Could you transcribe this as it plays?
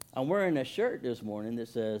I'm wearing a shirt this morning that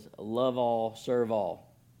says, love all, serve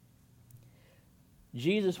all.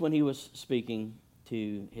 Jesus, when he was speaking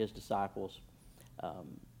to his disciples,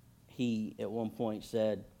 he at one point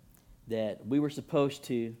said that we were supposed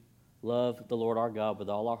to love the Lord our God with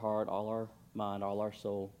all our heart, all our mind, all our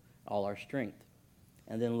soul, all our strength,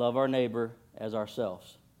 and then love our neighbor as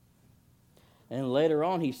ourselves. And later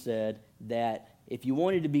on he said that if you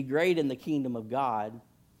wanted to be great in the kingdom of God,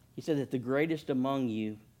 he said that the greatest among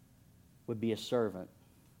you would be a servant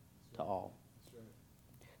to all.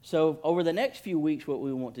 So over the next few weeks, what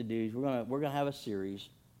we want to do is we're gonna have a series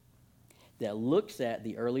that looks at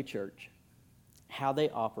the early church, how they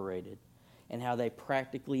operated, and how they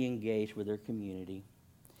practically engaged with their community.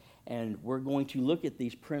 And we're going to look at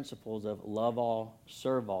these principles of love all,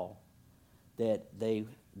 serve all that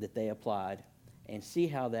they applied, and see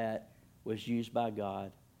how that was used by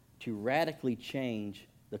God to radically change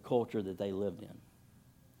the culture that they lived in.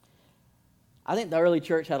 I think the early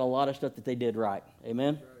church had a lot of stuff that they did right.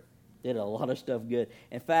 Amen? Did a lot of stuff good.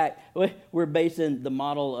 In fact, we're basing the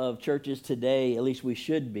model of churches today, at least we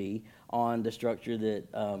should be, on the structure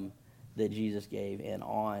that Jesus gave and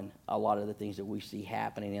on a lot of the things that we see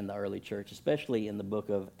happening in the early church, especially in the book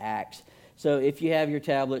of Acts. So if you have your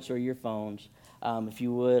tablets or your phones, if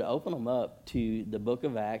you would, open them up to the book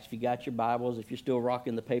of Acts. If you got your Bibles, if you're still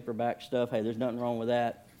rocking the paperback stuff, hey, there's nothing wrong with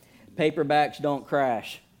that. Paperbacks don't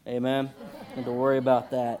crash. Amen? Don't have to worry about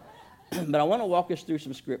that. But I want to walk us through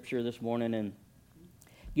some scripture this morning and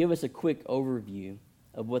give us a quick overview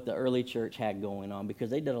of what the early church had going on, because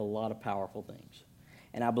they did a lot of powerful things.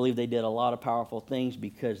 And I believe they did a lot of powerful things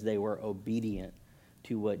because they were obedient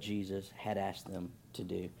to what Jesus had asked them to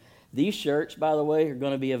do. These shirts, by the way, are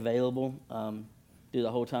going to be available through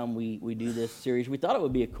the whole time we do this series. We thought it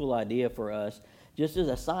would be a cool idea for us, just as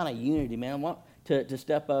a sign of unity, man. I want to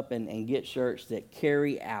step up and get shirts that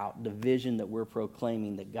carry out the vision that we're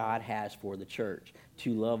proclaiming that God has for the church,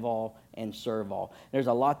 to love all and serve all. There's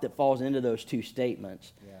a lot that falls into those two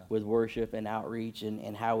statements with worship and outreach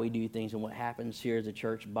and how we do things and what happens here as a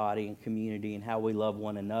church body and community and how we love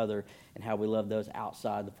one another and how we love those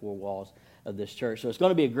outside the four walls of this church. So it's going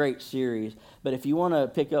to be a great series. But if you want to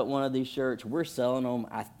pick up one of these shirts, we're selling them,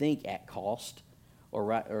 I think, at cost.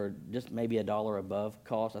 Or just maybe $1 above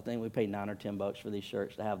cost. I think we paid $9 or $10 for these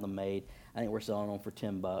shirts to have them made. I think we're selling them for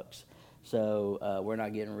 $10. So we're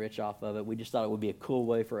not getting rich off of it. We just thought it would be a cool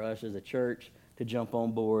way for us as a church to jump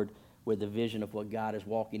on board with the vision of what God is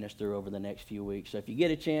walking us through over the next few weeks. So if you get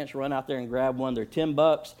a chance, run out there and grab one. They're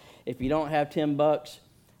 $10. If you don't have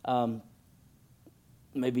 $10,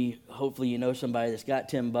 maybe hopefully you know somebody that's got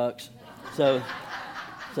 $10,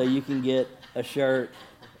 so you can get a shirt.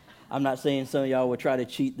 I'm not saying some of y'all would try to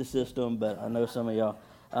cheat the system, but I know some of y'all,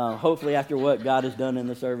 hopefully after what God has done in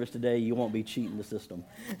the service today, you won't be cheating the system.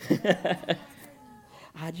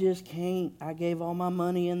 I just can't. I gave all my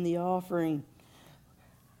money in the offering.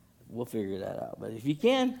 We'll figure that out. But if you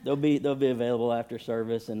can, they'll be available after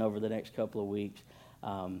service and over the next couple of weeks.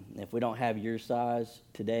 If we don't have your size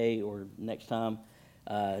today or next time,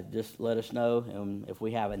 just let us know. And if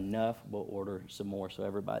we have enough, we'll order some more so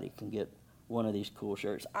everybody can get one of these cool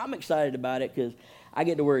shirts. I'm excited about it because I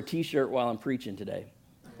get to wear a t-shirt while I'm preaching today.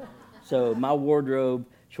 So my wardrobe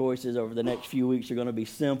choices over the next few weeks are going to be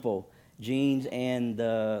simple. Jeans and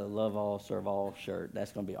the Love All, Serve All shirt.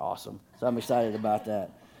 That's going to be awesome. So I'm excited about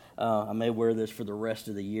that. I may wear this for the rest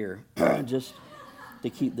of the year just to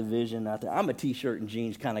keep the vision out there. I'm a t-shirt and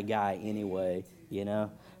jeans kind of guy anyway, you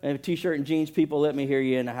know. And if t-shirt and jeans people, let me hear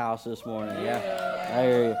you in the house this morning. Yeah, I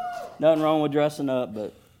hear you. Nothing wrong with dressing up,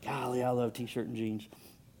 but golly, I love t-shirt and jeans.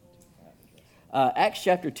 Acts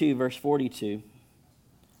chapter 2, verse 42,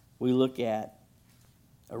 we look at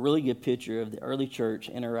a really good picture of the early church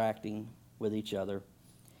interacting with each other.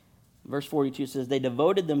 Verse 42 says, they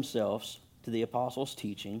devoted themselves to the apostles'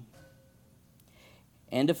 teaching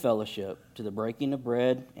and to fellowship, to the breaking of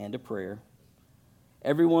bread and to prayer.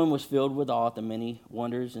 Everyone was filled with awe at the many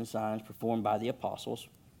wonders and signs performed by the apostles.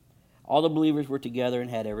 All the believers were together and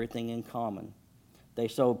had everything in common. They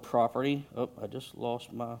sold property. Oh, I just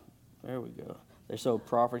lost my, there we go. They sold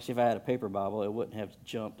property. See, if I had a paper Bible, it wouldn't have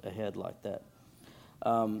jumped ahead like that.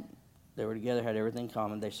 They were together, had everything in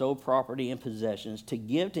common. They sold property and possessions to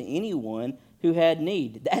give to anyone who had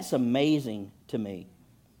need. That's amazing to me.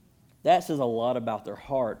 That says a lot about their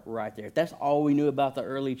heart right there. If that's all we knew about the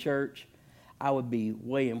early church, I would be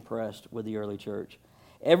way impressed with the early church.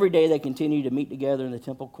 Every day they continued to meet together in the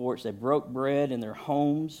temple courts. They broke bread in their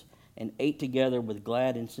homes and ate together with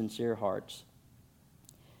glad and sincere hearts,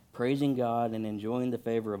 praising God and enjoying the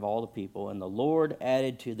favor of all the people. And the Lord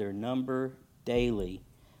added to their number daily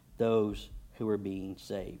those who were being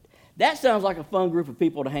saved. That sounds like a fun group of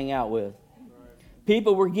people to hang out with.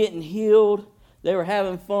 People were getting healed. They were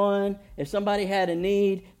having fun. If somebody had a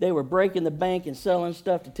need, they were breaking the bank and selling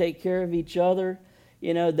stuff to take care of each other.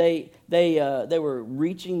 You know, they were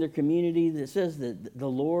reaching their community. That says that the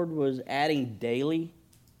Lord was adding daily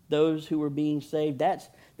those who were being saved.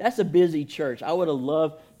 That's a busy church. I would have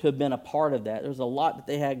loved to have been a part of that. There was a lot that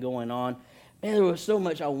they had going on. Man, there was so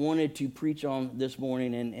much I wanted to preach on this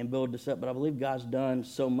morning and build this up, but I believe God's done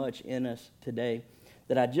so much in us today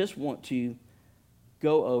that I just want to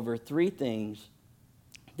go over 3 things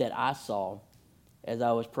that I saw as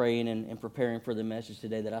I was praying and preparing for the message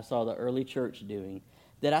today, that I saw the early church doing,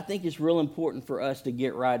 that I think is real important for us to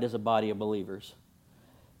get right as a body of believers.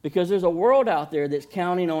 Because there's a world out there that's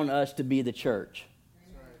counting on us to be the church.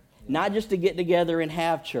 Not just to get together and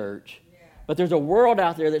have church, but there's a world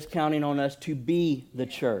out there that's counting on us to be the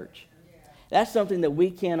church. That's something that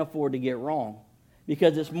we can't afford to get wrong,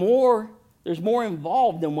 because there's more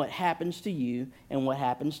involved than what happens to you and what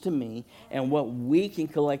happens to me and what we can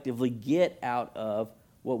collectively get out of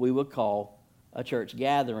what we would call a church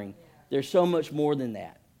gathering. There's so much more than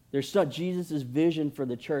that. Jesus' vision for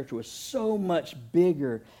the church was so much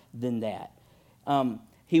bigger than that.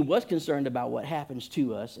 He was concerned about what happens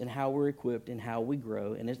to us and how we're equipped and how we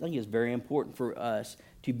grow. And I think it's very important for us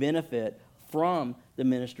to benefit from the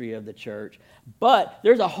ministry of the church. But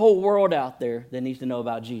there's a whole world out there that needs to know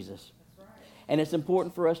about Jesus. That's right. And it's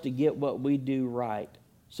important for us to get what we do right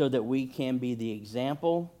so that we can be the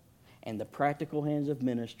example and the practical hands of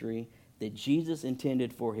ministry that Jesus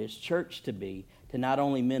intended for his church to be, to not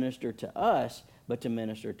only minister to us, but to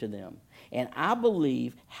minister to them. And I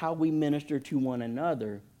believe how we minister to one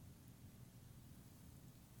another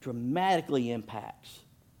dramatically impacts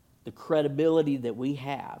the credibility that we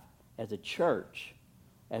have as a church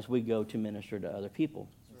as we go to minister to other people.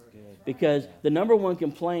 Because the number one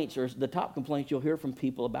complaints, or the top complaints you'll hear from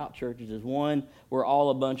people about churches is, one, we're all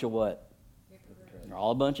a bunch of what? Hypocrites. We're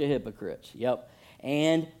all a bunch of hypocrites. Yep.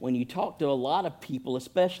 And when you talk to a lot of people,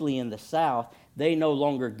 especially in the South, they no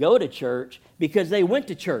longer go to church because they went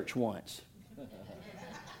to church once.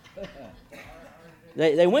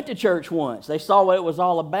 They went to church once. They saw what it was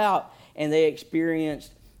all about, and they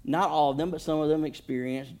experienced, not all of them, but some of them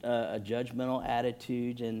experienced a judgmental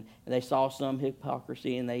attitude, and they saw some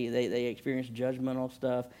hypocrisy, and they experienced judgmental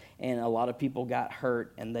stuff, and a lot of people got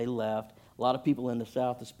hurt, and they left. A lot of people in the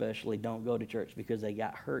South especially don't go to church because they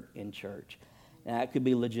got hurt in church. Now, that could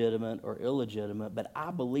be legitimate or illegitimate, but I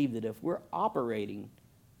believe that if we're operating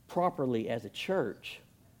properly as a church,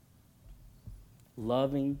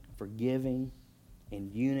 loving, forgiving, in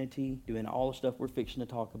unity, doing all the stuff we're fixing to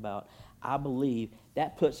talk about, I believe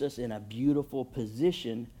that puts us in a beautiful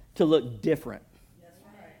position to look different. That's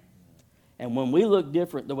right. And when we look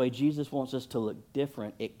different the way Jesus wants us to look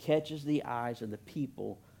different, it catches the eyes of the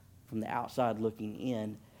people from the outside looking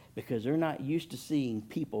in, because they're not used to seeing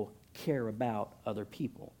people care about other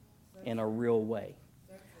people in a real way.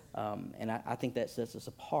 And I think that sets us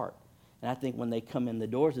apart. And I think when they come in the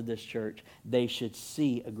doors of this church, they should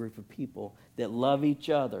see a group of people that love each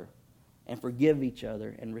other and forgive each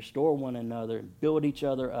other and restore one another and build each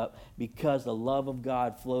other up, because the love of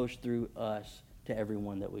God flows through us to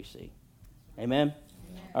everyone that we see. Amen?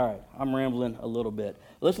 All right, I'm rambling a little bit.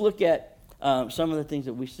 Let's look at some of the things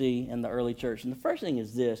that we see in the early church. And the first thing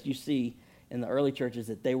is this. You see in the early churches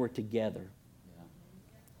that they were together.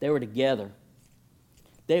 They were together.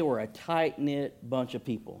 They were a tight-knit bunch of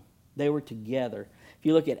people. They were together. If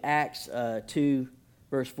you look at Acts 2,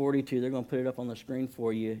 verse 42, they're going to put it up on the screen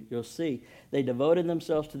for you. You'll see they devoted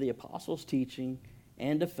themselves to the apostles' teaching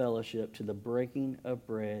and to fellowship, to the breaking of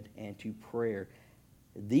bread, and to prayer.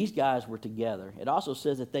 These guys were together. It also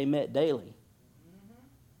says that they met daily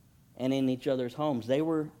and in each other's homes. They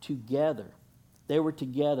were together. They were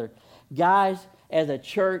together. Guys, as a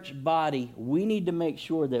church body, we need to make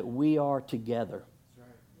sure that we are together.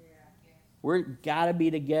 We've got to be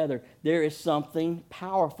together. There is something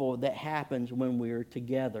powerful that happens when we're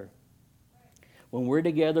together. When we're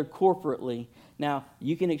together corporately. Now,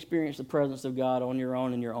 you can experience the presence of God on your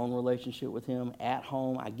own in your own relationship with Him at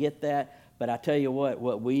home. I get that. But I tell you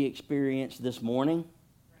what we experienced this morning,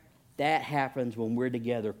 that happens when we're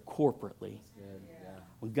together corporately.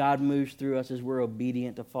 When God moves through us as we're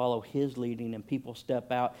obedient to follow His leading, and people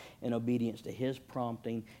step out in obedience to His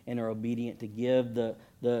prompting and are obedient to give the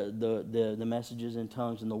messages in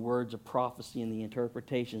tongues and the words of prophecy and the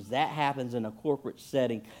interpretations. That happens in a corporate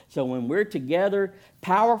setting. So when we're together,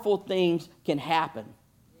 powerful things can happen.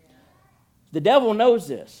 The devil knows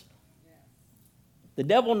this. The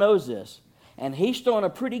devil knows this. And he's throwing a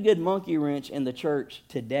pretty good monkey wrench in the church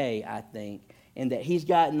today, I think, and that he's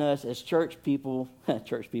gotten us as church people,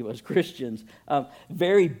 as Christians,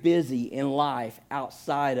 very busy in life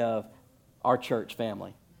outside of our church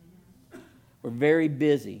family. We're very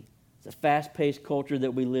busy. It's a fast-paced culture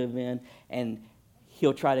that we live in, and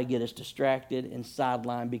he'll try to get us distracted and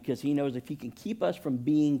sidelined because he knows if he can keep us from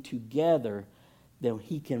being together, then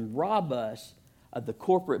he can rob us of the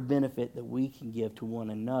corporate benefit that we can give to one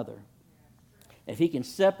another. If he can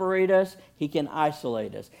separate us, he can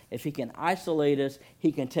isolate us. If he can isolate us,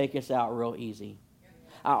 he can take us out real easy.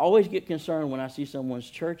 I always get concerned when I see someone's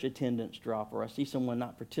church attendance drop, or I see someone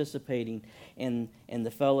not participating in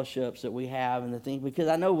the fellowships that we have and the things, because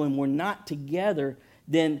I know when we're not together,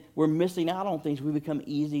 then we're missing out on things. We become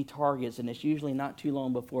easy targets, and it's usually not too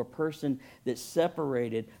long before a person that's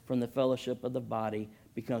separated from the fellowship of the body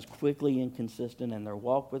becomes quickly inconsistent in their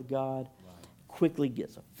walk with God, quickly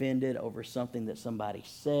gets offended over something that somebody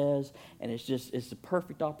says, and it's the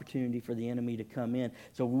perfect opportunity for the enemy to come in.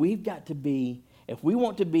 So we've got to be, if we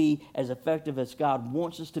want to be as effective as God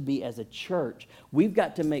wants us to be as a church, we've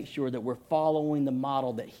got to make sure that we're following the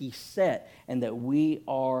model that he set and that we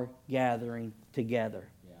are gathering together.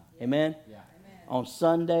 Yeah. Amen? Yeah. On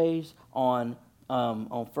Sundays, on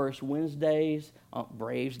First Wednesdays, on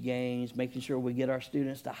Braves games, making sure we get our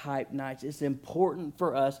students to hype nights. It's important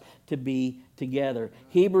for us to be together.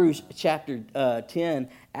 Hebrews chapter 10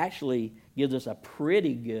 actually gives us a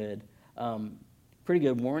pretty good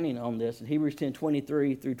warning on this. In Hebrews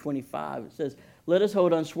 10:23 through 25, it says, "Let us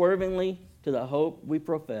hold unswervingly to the hope we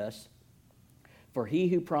profess, for he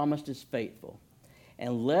who promised is faithful.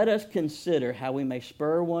 And let us consider how we may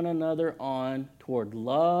spur one another on toward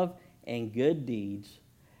love and good deeds,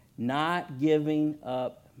 not giving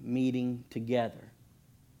up meeting together,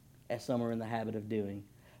 as some are in the habit of doing,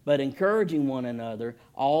 but encouraging one another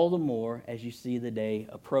all the more as you see the day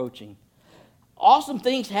approaching." Awesome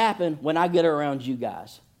things happen when I get around you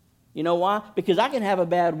guys. You know why? Because I can have a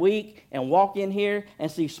bad week and walk in here and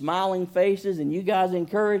see smiling faces, and you guys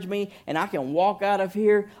encourage me, and I can walk out of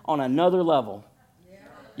here on another level.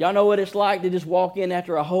 Y'all know what it's like to just walk in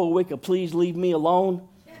after a whole week of "please leave me alone"?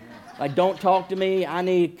 Like, don't talk to me. I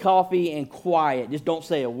need coffee and quiet. Just don't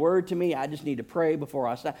say a word to me. I just need to pray before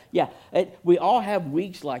I start. Yeah, we all have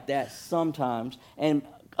weeks like that sometimes. And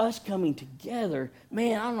us coming together,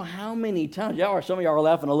 man, I don't know how many times. Some of y'all are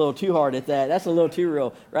laughing a little too hard at that. That's a little too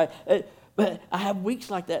real, right? But I have weeks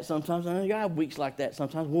like that sometimes. I know y'all have weeks like that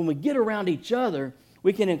sometimes. When we get around each other,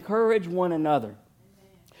 we can encourage one another.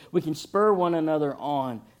 We can spur one another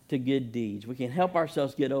on to good deeds. We can help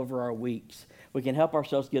ourselves get over our weeks. We can help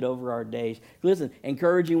ourselves get over our days. Listen,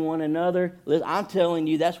 encouraging one another, I'm telling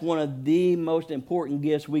you, that's one of the most important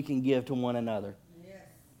gifts we can give to one another. Yes.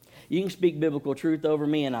 You can speak biblical truth over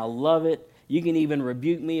me, and I love it. You can even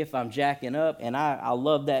rebuke me if I'm jacking up, and I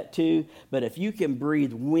love that too. But if you can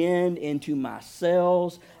breathe wind into my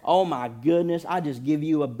cells, oh my goodness, I just give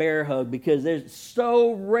you a bear hug, because it's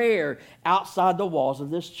so rare outside the walls of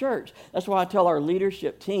this church. That's why I tell our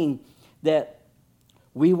leadership team that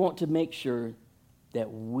we want to make sure that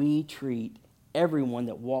we treat everyone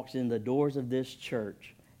that walks in the doors of this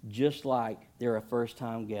church just like they're a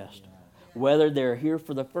first-time guest. Whether they're here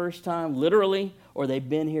for the first time, literally, or they've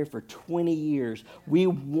been here for 20 years, we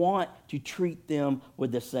want to treat them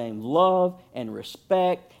with the same love and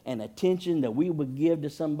respect and attention that we would give to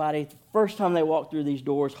somebody the first time they walk through these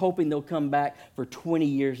doors, hoping they'll come back for 20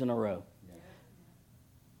 years in a row.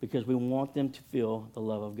 Because we want them to feel the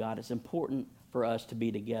love of God. It's important for us to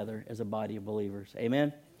be together as a body of believers.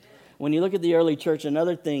 Amen? When you look at the early church,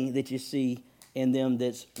 another thing that you see in them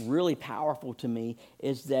that's really powerful to me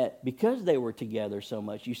is that because they were together so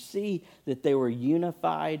much, you see that they were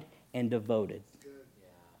unified and devoted.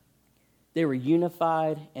 They were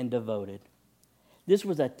unified and devoted. This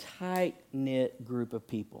was a tight-knit group of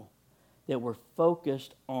people that were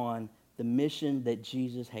focused on the mission that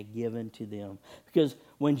Jesus had given to them. Because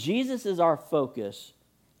when Jesus is our focus,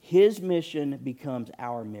 his mission becomes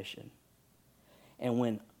our mission. And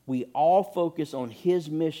when we all focus on his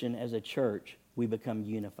mission as a church, we become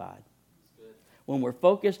unified. When we're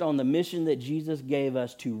focused on the mission that Jesus gave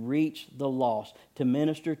us to reach the lost, to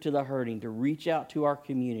minister to the hurting, to reach out to our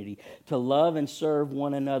community, to love and serve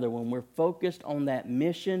one another, when we're focused on that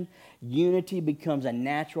mission, unity becomes a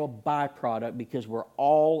natural byproduct because we're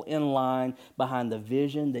all in line behind the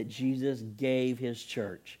vision that Jesus gave his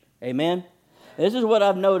church. Amen? This is what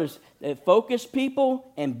I've noticed, that focused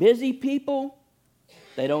people and busy people,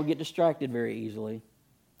 they don't get distracted very easily.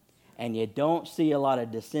 And you don't see a lot of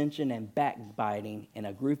dissension and backbiting in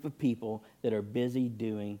a group of people that are busy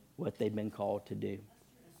doing what they've been called to do.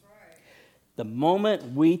 That's right. The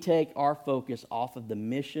moment we take our focus off of the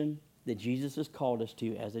mission that Jesus has called us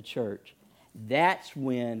to as a church, that's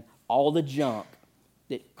when all the junk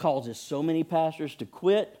that causes so many pastors to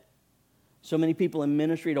quit, so many people in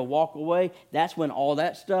ministry to walk away, that's when all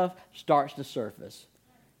that stuff starts to surface.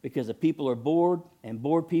 Because the people are bored, and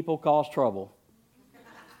bored people cause trouble.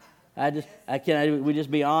 We just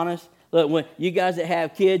be honest? Look, when you guys that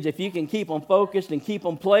have kids, if you can keep them focused and keep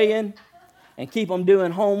them playing and keep them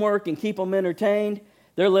doing homework and keep them entertained,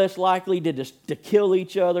 they're less likely to kill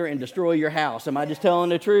each other and destroy your house. Am I just telling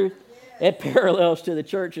the truth? It parallels to the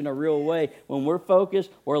church in a real way. When we're focused,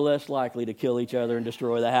 we're less likely to kill each other and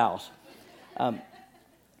destroy the house.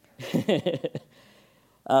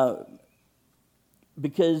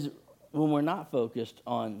 Because when we're not focused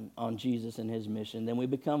on Jesus and his mission, then we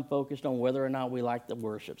become focused on whether or not we like the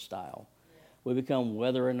worship style. We become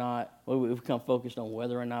focused on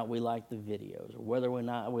whether or not we like the videos, or whether or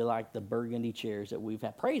not we like the burgundy chairs that we've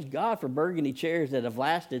had. Praise God for burgundy chairs that have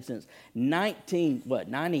lasted since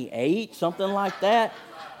 98, something like that.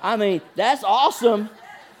 I mean, that's awesome.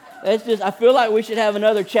 It's just, I feel like we should have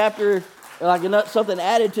another chapter, like something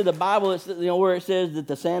added to the Bible. It's, where it says that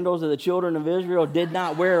the sandals of the children of Israel did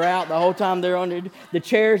not wear out the whole time they're under. The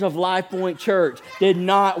chairs of Life Point Church did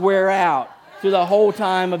not wear out through the whole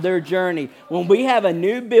time of their journey. When we have a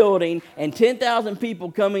new building and 10,000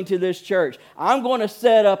 people coming to this church, I'm going to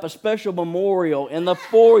set up a special memorial in the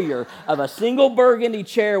foyer of a single burgundy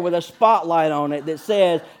chair with a spotlight on it that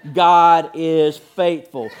says, God is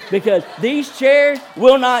faithful. Because these chairs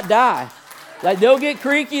will not die. Like, they'll get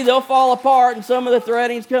creaky, they'll fall apart, and some of the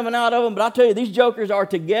threading's coming out of them. But I'll tell you, these jokers are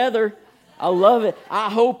together. I love it.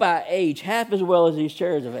 I hope I age half as well as these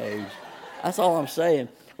chairs have aged. That's all I'm saying.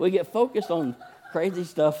 We get focused on crazy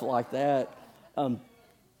stuff like that when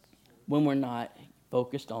we're not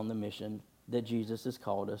focused on the mission that Jesus has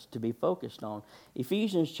called us to be focused on.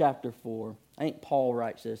 Ephesians chapter 4, I think Paul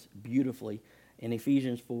writes this beautifully in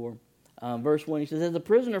Ephesians 4, verse 1. He says, as a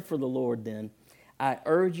prisoner for the Lord, then, I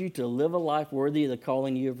urge you to live a life worthy of the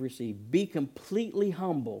calling you have received. Be completely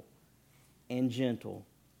humble and gentle.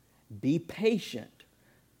 Be patient,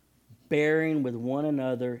 bearing with one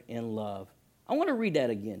another in love. I want to read that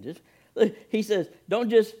again. He says, don't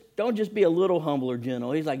just be a little humble or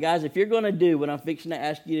gentle. He's like, guys, if you're going to do what I'm fixing to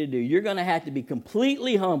ask you to do, you're going to have to be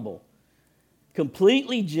completely humble,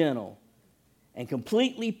 completely gentle, and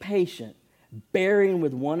completely patient, bearing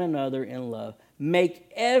with one another in love. Make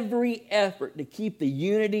every effort to keep the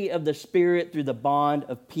unity of the Spirit through the bond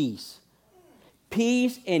of peace.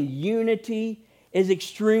 Peace and unity is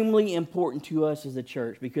extremely important to us as a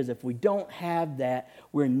church, because if we don't have that,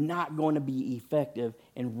 we're not going to be effective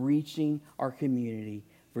in reaching our community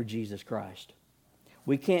for Jesus Christ.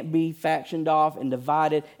 We can't be factioned off and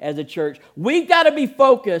divided as a church. We've got to be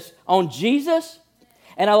focused on Jesus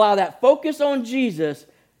and allow that focus on Jesus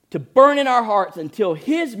to burn in our hearts until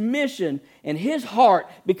his mission and his heart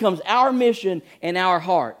becomes our mission and our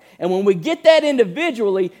heart. And when we get that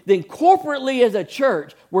individually, then corporately as a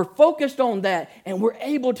church, we're focused on that, and we're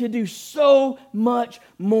able to do so much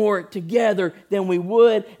more together than we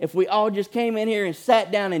would if we all just came in here and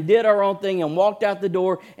sat down and did our own thing and walked out the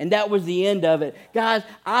door, and that was the end of it. Guys,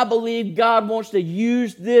 I believe God wants to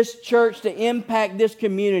use this church to impact this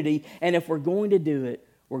community, and if we're going to do it,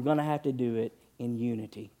 we're going to have to do it in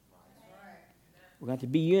unity. We're going to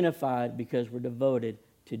be unified because we're devoted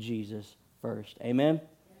to Jesus first. Amen?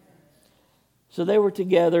 So they were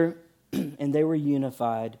together and they were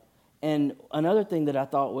unified. And another thing that I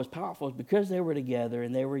thought was powerful is because they were together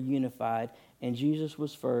and they were unified and Jesus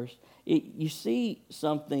was first, you see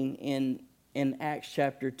something in Acts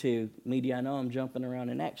chapter 2. Media, I know I'm jumping around.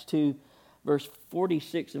 In Acts 2, verse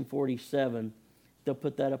 46 and 47, they'll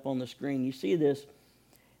put that up on the screen. You see this.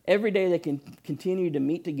 Every day they can continue to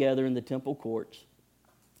meet together in the temple courts.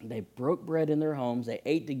 They broke bread in their homes. They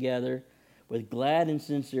ate together with glad and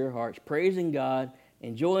sincere hearts, praising God,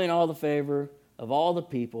 enjoying all the favor of all the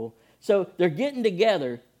people. So they're getting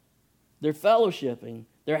together. They're fellowshipping.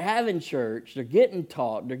 They're having church. They're getting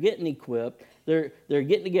taught. They're getting equipped. They're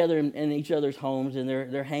getting together in each other's homes, and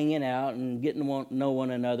they're hanging out and getting to know one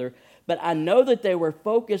another. But I know that they were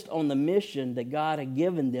focused on the mission that God had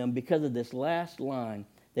given them because of this last line.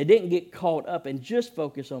 They didn't get caught up and just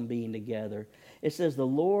focus on being together. It says, the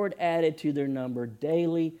Lord added to their number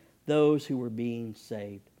daily those who were being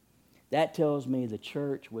saved. That tells me the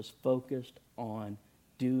church was focused on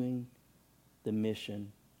doing the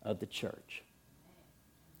mission of the church.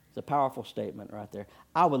 It's a powerful statement right there.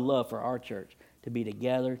 I would love for our church to be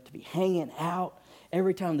together, to be hanging out.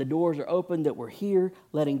 Every time the doors are open, that we're here,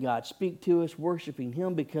 letting God speak to us, worshiping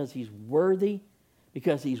him because he's worthy,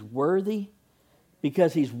 because he's worthy,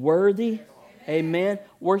 because he's worthy. Amen.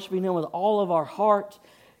 Worshiping Him with all of our heart.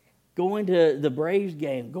 Going to the Braves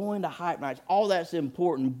game, going to hype nights, all that's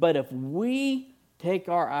important. But if we take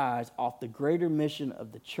our eyes off the greater mission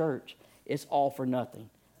of the church, it's all for nothing.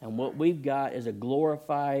 And what we've got is a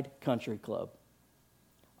glorified country club.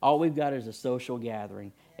 All we've got is a social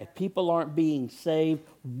gathering. If people aren't being saved,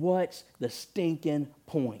 what's the stinking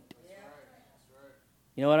point?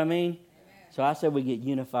 You know what I mean? So I said we get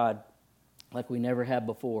unified like we never have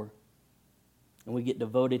before. And we get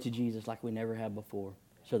devoted to Jesus like we never have before,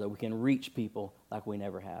 so that we can reach people like we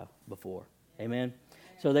never have before. Amen?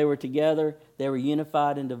 So they were together, they were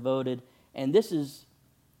unified and devoted, and this is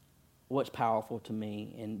what's powerful to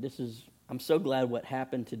me, and I'm so glad what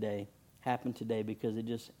happened today because it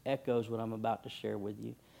just echoes what I'm about to share with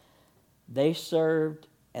you. They served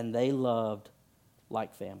and they loved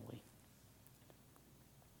like family.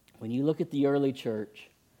 When you look at the early church,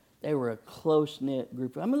 they were a close-knit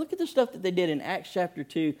group. I mean, look at the stuff that they did in Acts chapter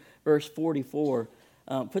 2, verse 44.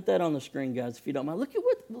 Put that on the screen, guys, if you don't mind.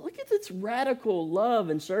 Look at this radical love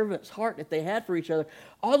and servant's heart that they had for each other.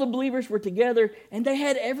 All the believers were together, and they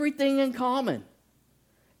had everything in common.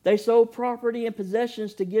 They sold property and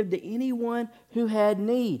possessions to give to anyone who had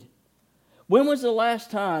need. When was the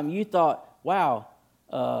last time you thought, wow,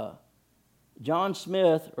 John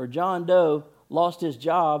Smith or John Doe lost his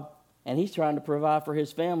job, and he's trying to provide for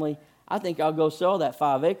his family? I think I'll go sell that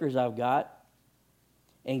 5 acres I've got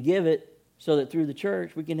and give it so that through the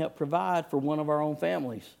church we can help provide for one of our own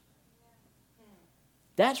families.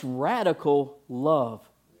 That's radical love.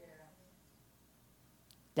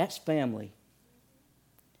 That's family.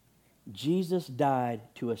 Jesus died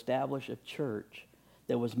to establish a church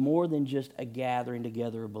that was more than just a gathering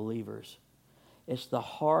together of believers. It's the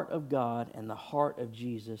heart of God and the heart of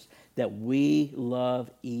Jesus that we love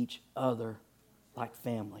each other like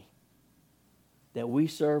family. That we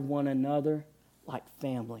serve one another like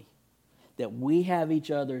family. That we have each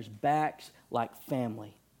other's backs like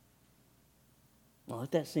family. Well,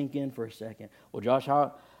 let that sink in for a second. Well, Josh,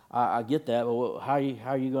 I get that, but how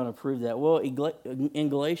are you going to prove that? Well, in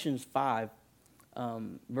Galatians 5,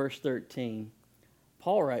 verse 13,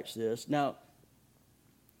 Paul writes this. Now,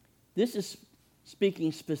 this is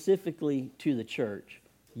speaking specifically to the church.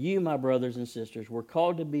 You, my brothers and sisters, were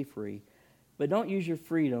called to be free, but don't use your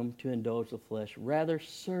freedom to indulge the flesh. Rather,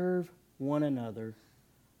 serve one another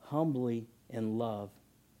humbly in love.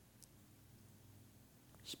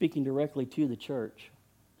 Speaking directly to the church,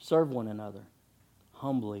 serve one another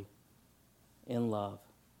humbly in love.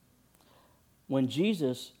 When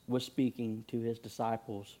Jesus was speaking to his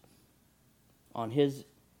disciples on his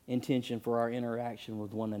intention for our interaction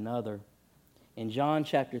with one another, in John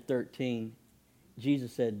chapter 13,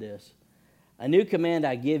 Jesus said this, "A new command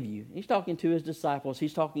I give you." He's talking to his disciples.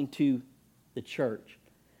 He's talking to the church.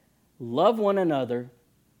 "Love one another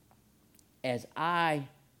as I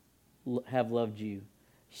have loved you,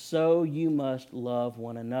 so you must love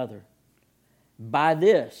one another. By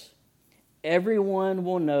this, everyone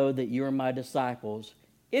will know that you are my disciples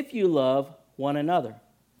if you love one another."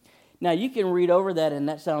 Now, you can read over that, and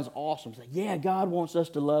that sounds awesome. It's like, yeah, God wants us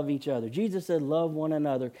to love each other. Jesus said, love one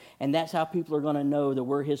another, and that's how people are going to know that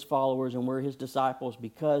we're his followers and we're his disciples,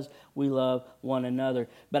 because we love one another.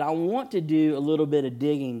 But I want to do a little bit of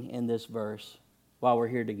digging in this verse while we're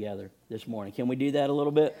here together this morning. Can we do that a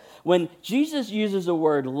little bit? When Jesus uses the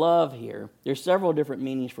word love here, there's several different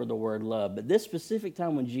meanings for the word love, but this specific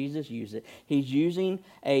time when Jesus used it, he's using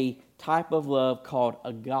a type of love called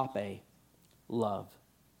agape love.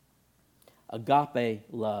 Agape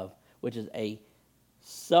love, which is a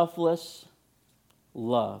selfless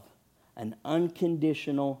love, an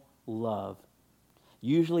unconditional love,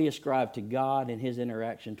 usually ascribed to God and his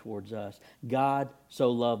interaction towards us. God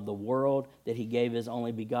so loved the world that he gave his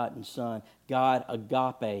only begotten Son. God,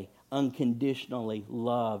 agape, unconditionally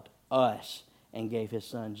loved us and gave his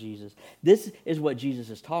Son, Jesus. This is what Jesus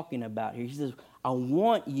is talking about here. He says, I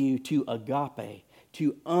want you to agape,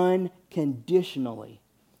 to unconditionally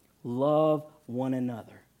love one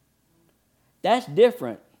another. That's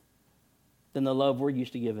different than the love we're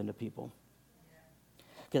used to giving to people.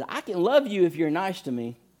 Because I can love you if you're nice to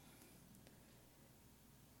me.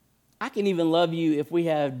 I can even love you if we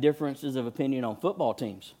have differences of opinion on football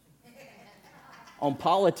teams. On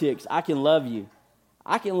politics, I can love you.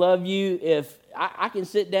 I can love you if I can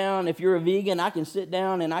sit down, if you're a vegan, I can sit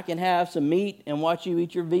down and I can have some meat and watch you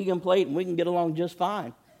eat your vegan plate and we can get along just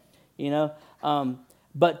fine. You know?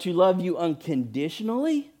 But to love you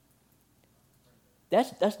unconditionally,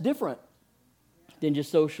 that's different than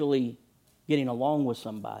just socially getting along with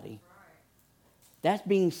somebody. That's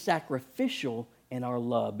being sacrificial in our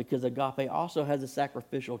love, because agape also has a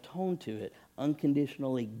sacrificial tone to it,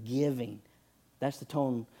 unconditionally giving. That's the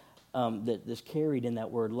tone that's carried in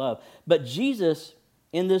that word love. But Jesus,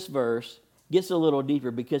 in this verse, gets a little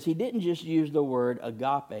deeper because he didn't just use the word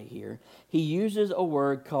agape here. He uses a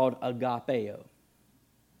word called agapeo.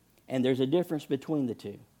 And there's a difference between the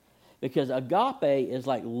two. Because agape is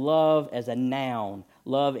like love as a noun,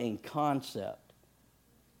 love in concept.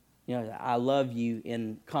 You know, I love you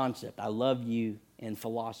in concept. I love you in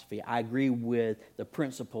philosophy. I agree with the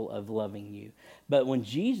principle of loving you. But when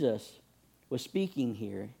Jesus was speaking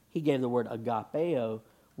here, he gave the word agapeo,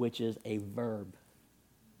 which is a verb.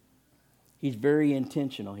 He's very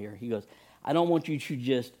intentional here. He goes, I don't want you to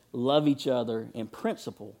just love each other in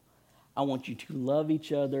principle. I want you to love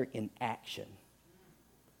each other in action.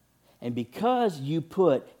 And because you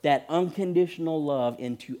put that unconditional love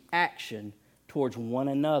into action towards one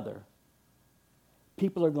another,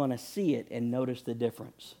 people are going to see it and notice the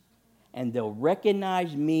difference. And they'll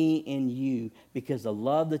recognize me in you because the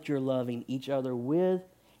love that you're loving each other with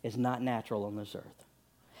is not natural on this earth.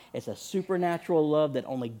 It's a supernatural love that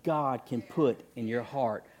only God can put in your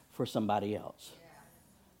heart for somebody else.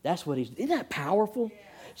 That's what isn't that powerful?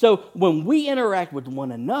 So when we interact with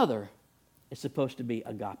one another, it's supposed to be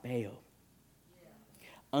agapeo.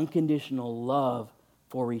 Unconditional love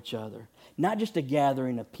for each other. Not just a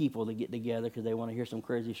gathering of people that get together because they want to hear some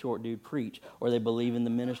crazy short dude preach, or they believe in the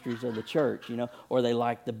ministries of the church, you know, or they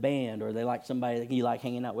like the band, or they like somebody that you like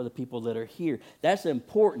hanging out with the people that are here. That's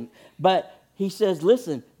important. But he says,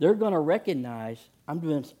 listen, they're going to recognize I'm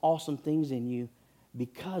doing awesome things in you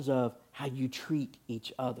because of how you treat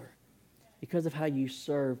each other, because of how you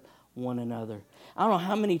serve one another. I don't know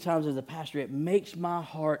how many times as a pastor it makes my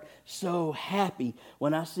heart so happy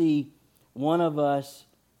when I see one of us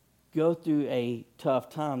go through a tough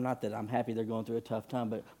time. Not that I'm happy they're going through a tough time,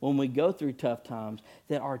 but when we go through tough times,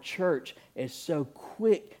 that our church is so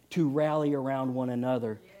quick to rally around one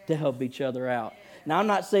another to help each other out. Now, I'm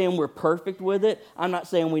not saying we're perfect with it. I'm not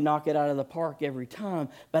saying we knock it out of the park every time,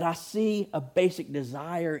 but I see a basic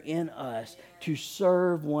desire in us to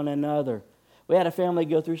serve one another. We had a family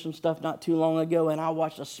go through some stuff not too long ago, and I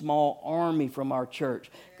watched a small army from our church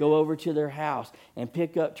go over to their house and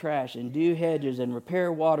pick up trash and do hedges and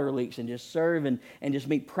repair water leaks and just serve and just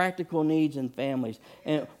meet practical needs in families.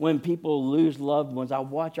 And when people lose loved ones, I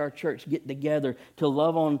watch our church get together to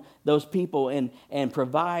love on those people and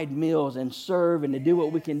provide meals and serve and to do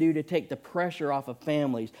what we can do to take the pressure off of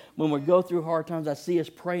families. When we go through hard times, I see us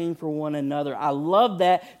praying for one another. I love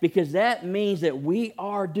that because that means that we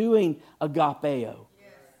are doing agapeo.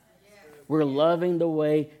 We're loving the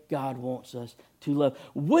way God wants us to love.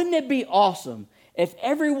 Wouldn't it be awesome if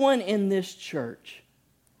everyone in this church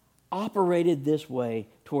operated this way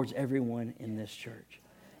towards everyone in this church?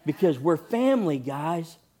 Because we're family,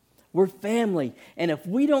 guys. We're family. And if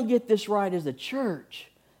we don't get this right as a church,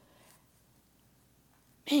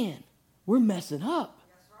 man, we're messing up.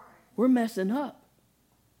 We're messing up.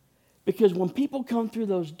 Because when people come through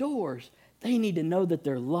those doors, they need to know that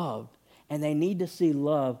they're loved. And they need to see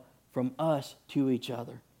love from us to each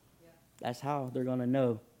other. That's how they're going to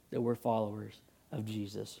know that we're followers of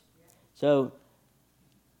Jesus. So,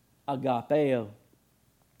 agapeo,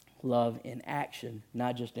 love in action,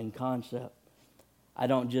 not just in concept. I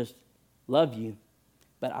don't just love you,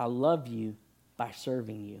 but I love you by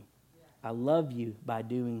serving you. I love you by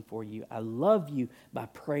doing for you. I love you by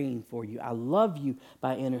praying for you. I love you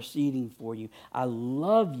by interceding for you. I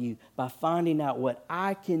love you by finding out what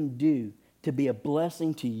I can do to be a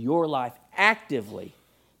blessing to your life actively,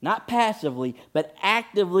 not passively, but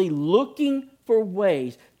actively looking for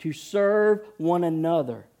ways to serve one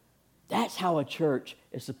another. That's how a church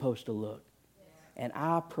is supposed to look. And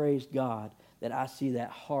I praise God that I see that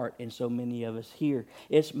heart in so many of us here.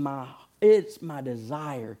 It's my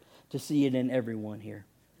desire to see it in everyone here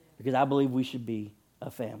because I believe we should be a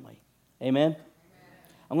family. Amen?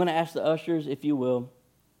 I'm going to ask the ushers, if you will,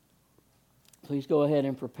 please go ahead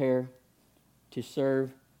and prepare to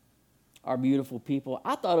serve our beautiful people.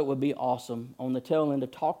 I thought it would be awesome on the tail end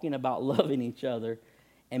of talking about loving each other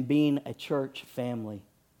and being a church family,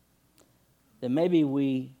 that maybe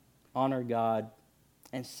we honor God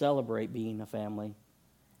and celebrate being a family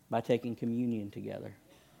by taking communion together.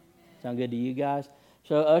 Sound good to you guys?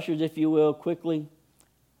 So ushers, if you will, quickly,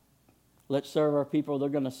 let's serve our people. They're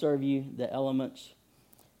going to serve you the elements,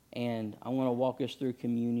 and I want to walk us through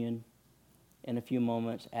communion in a few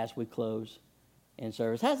moments as we close in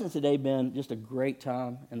service. Hasn't today been just a great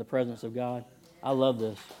time in the presence of God? I love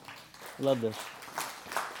this. I love this.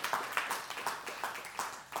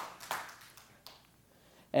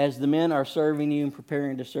 As the men are serving you and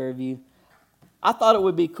preparing to serve you, I thought it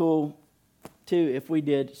would be cool too, if we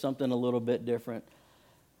did something a little bit different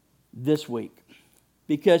this week.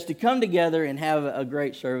 Because to come together and have a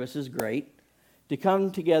great service is great. To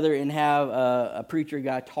come together and have a preacher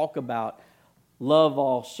guy talk about love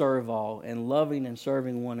all, serve all, and loving and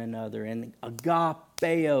serving one another, and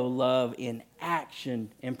agapeo love in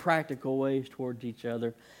action, in practical ways towards each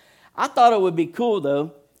other. I thought it would be cool,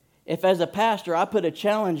 though, if as a pastor I put a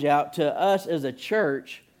challenge out to us as a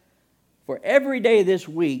church for every day this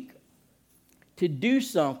week to do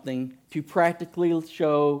something to practically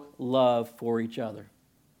show love for each other.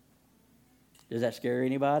 Does that scare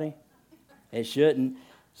anybody? It shouldn't.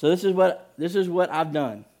 So this is what I've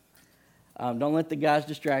done. Don't let the guys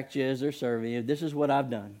distract you as they're serving you. This is what I've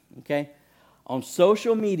done, okay? On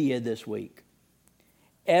social media this week,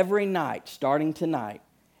 every night, starting tonight,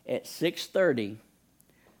 at 6:30,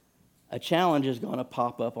 a challenge is going to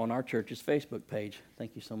pop up on our church's Facebook page.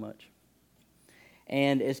 Thank you so much.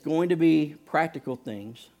 And it's going to be practical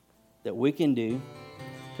things that we can do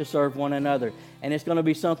to serve one another. And it's going to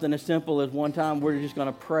be something as simple as one time we're just going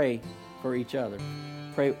to pray for each other.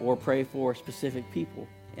 Pray for specific people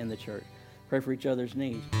in the church. Pray for each other's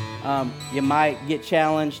needs. You might get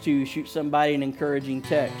challenged to shoot somebody an encouraging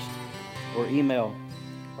text or email,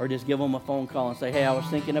 or just give them a phone call and say, hey, I was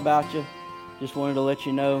thinking about you. Just wanted to let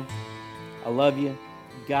you know I love you.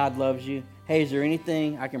 God loves you. Hey, is there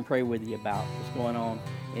anything I can pray with you about that's going on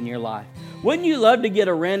in your life? Wouldn't you love to get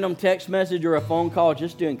a random text message or a phone call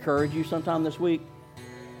just to encourage you sometime this week?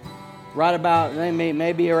 Right about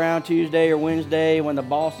maybe around Tuesday or Wednesday when the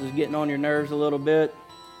boss is getting on your nerves a little bit.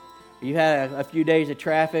 You had a few days of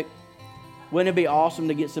traffic. Wouldn't it be awesome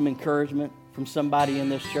to get some encouragement from somebody in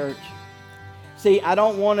this church? See, I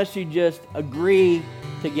don't want us to just agree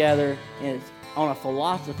together on a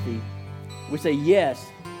philosophy. We say, yes,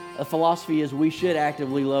 a philosophy is we should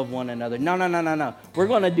actively love one another. No. We're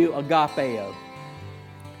going to do agapeo.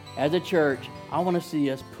 As a church, I want to see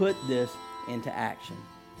us put this into action.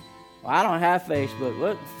 Well, I don't have Facebook.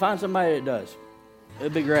 Well, find somebody that does.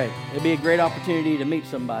 It'd be great. It'd be a great opportunity to meet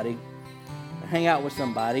somebody, hang out with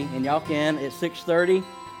somebody, and y'all can at 6:30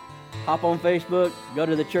 hop on Facebook, go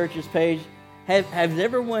to the church's page. Has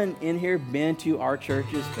everyone in here been to our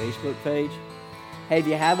church's Facebook page? Hey, if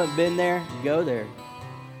you haven't been there, go there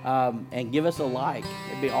and give us a like.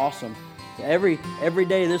 It'd be awesome. So every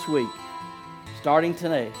day this week, starting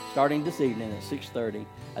this evening at 6:30,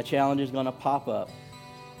 a challenge is going to pop up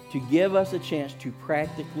to give us a chance to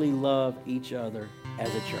practically love each other as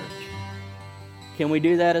a church. Can we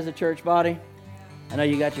do that as a church body? I know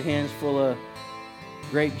you got your hands full of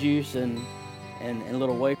grape juice and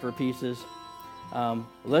little wafer pieces.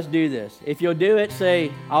 Let's do this. If you'll do it,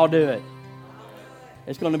 say, I'll do it.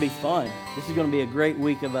 It's going to be fun. This is going to be a great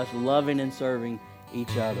week of us loving and serving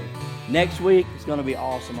each other. Next week, it's going to be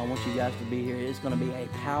awesome. I want you guys to be here. It's going to be a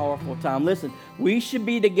powerful time. Listen, we should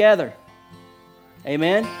be together.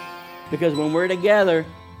 Amen? Because when we're together,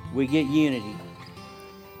 we get unity.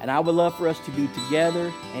 And I would love for us to be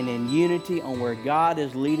together and in unity on where God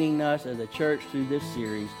is leading us as a church through this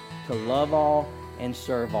series to love all and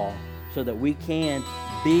serve all, so that we can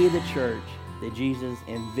be the church that Jesus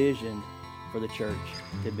envisioned for the church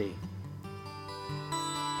to be.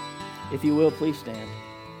 If you will, please stand.